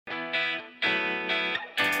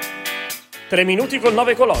3 minuti con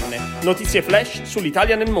 9 colonne. Notizie flash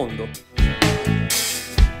sull'Italia nel mondo.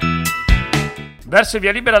 Verso il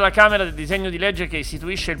via libera alla Camera del disegno di legge che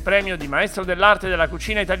istituisce il premio di Maestro dell'arte della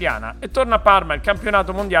cucina italiana e torna a Parma il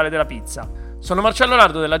Campionato Mondiale della Pizza. Sono Marcello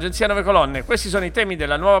Lardo dell'agenzia 9 Colonne e questi sono i temi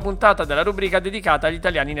della nuova puntata della rubrica dedicata agli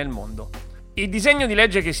italiani nel mondo. Il disegno di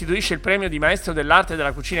legge che istituisce il premio di Maestro dell'arte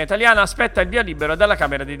della cucina italiana aspetta il via libera dalla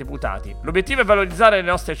Camera dei Deputati. L'obiettivo è valorizzare le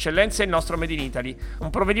nostre eccellenze e il nostro Made in Italy, un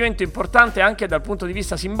provvedimento importante anche dal punto di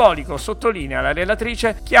vista simbolico, sottolinea la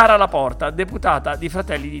relatrice Chiara Laporta, deputata di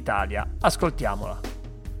Fratelli d'Italia. Ascoltiamola.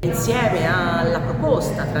 Insieme alla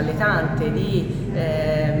proposta tra le tante di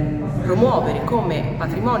promuovere come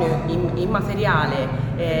patrimonio immateriale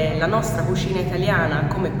la nostra cucina italiana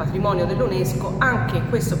come patrimonio dell'UNESCO, anche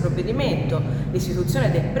questo provvedimento,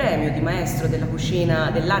 l'istituzione del premio di Maestro della cucina,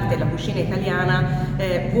 dell'arte e della cucina italiana,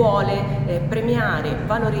 vuole premiare,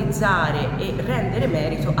 valorizzare e rendere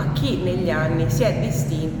merito a chi negli anni si è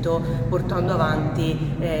distinto portando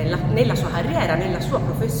avanti nella sua carriera, nella sua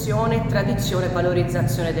professione, tradizione e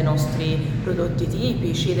valorizzazione dei nostri prodotti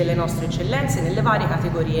tipici, delle nostre eccellenze nelle varie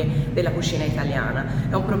categorie della cucina italiana.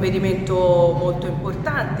 È un provvedimento molto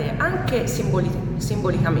importante anche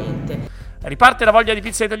simbolicamente. Riparte la voglia di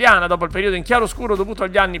pizza italiana dopo il periodo in chiaroscuro dovuto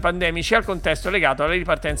agli anni pandemici e al contesto legato alla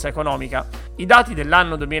ripartenza economica. I dati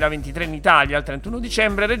dell'anno 2023 in Italia al 31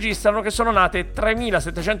 dicembre registrano che sono nate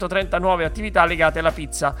 3.730 nuove attività legate alla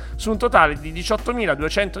pizza, su un totale di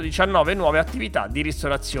 18.219 nuove attività di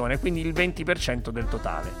ristorazione, quindi il 20% del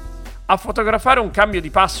totale. A fotografare un cambio di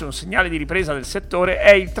passo e un segnale di ripresa del settore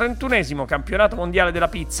è il 31esimo Campionato Mondiale della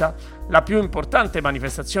Pizza, la più importante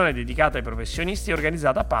manifestazione dedicata ai professionisti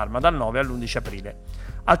organizzata a Parma dal 9 all'11 aprile.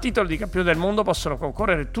 Al titolo di campione del mondo possono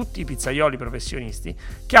concorrere tutti i pizzaioli professionisti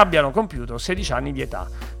che abbiano compiuto 16 anni di età.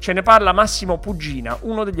 Ce ne parla Massimo Puggina,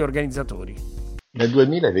 uno degli organizzatori. Nel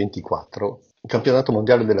 2024 il Campionato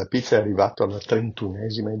Mondiale della Pizza è arrivato alla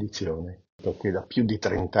 31esima edizione, che da più di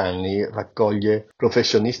 30 anni raccoglie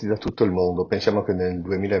professionisti da tutto il mondo. Pensiamo che nel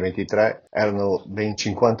 2023 erano ben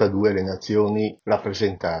 52 le nazioni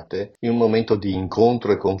rappresentate in un momento di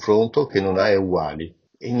incontro e confronto che non ha uguali.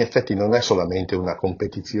 E in effetti non è solamente una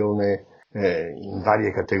competizione in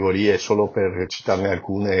varie categorie, solo per citarne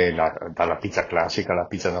alcune, dalla pizza classica alla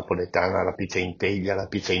pizza napoletana, alla pizza in teglia, alla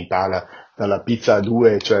pizza in pala, dalla pizza a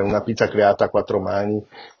due, cioè una pizza creata a 4 mani,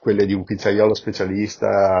 quelle di un pizzaiolo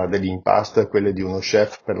specialista dell'impasto e quelle di uno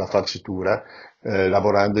chef per la farcitura,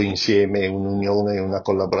 lavorando insieme, un'unione, una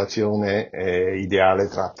collaborazione ideale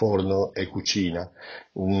tra forno e cucina,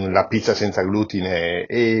 la pizza senza glutine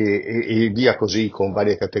e via così con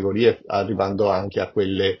varie categorie, arrivando anche a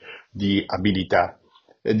quelle di abilità.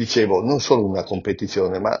 E dicevo, non solo una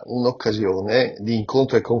competizione, ma un'occasione di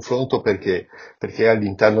incontro e confronto perché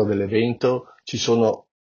all'interno dell'evento ci sono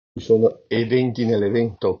eventi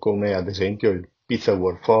nell'evento, come ad esempio il Pizza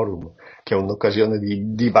World Forum, che è un'occasione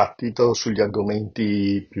di dibattito sugli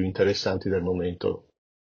argomenti più interessanti del momento.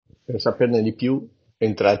 Per saperne di più,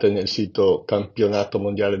 entrate nel sito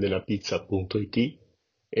campionatomondialedellapizza.it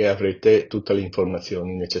e avrete tutte le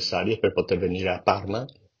informazioni necessarie per poter venire a Parma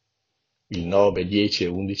il 9, 10 e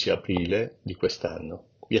 11 aprile di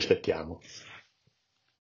quest'anno. Vi aspettiamo.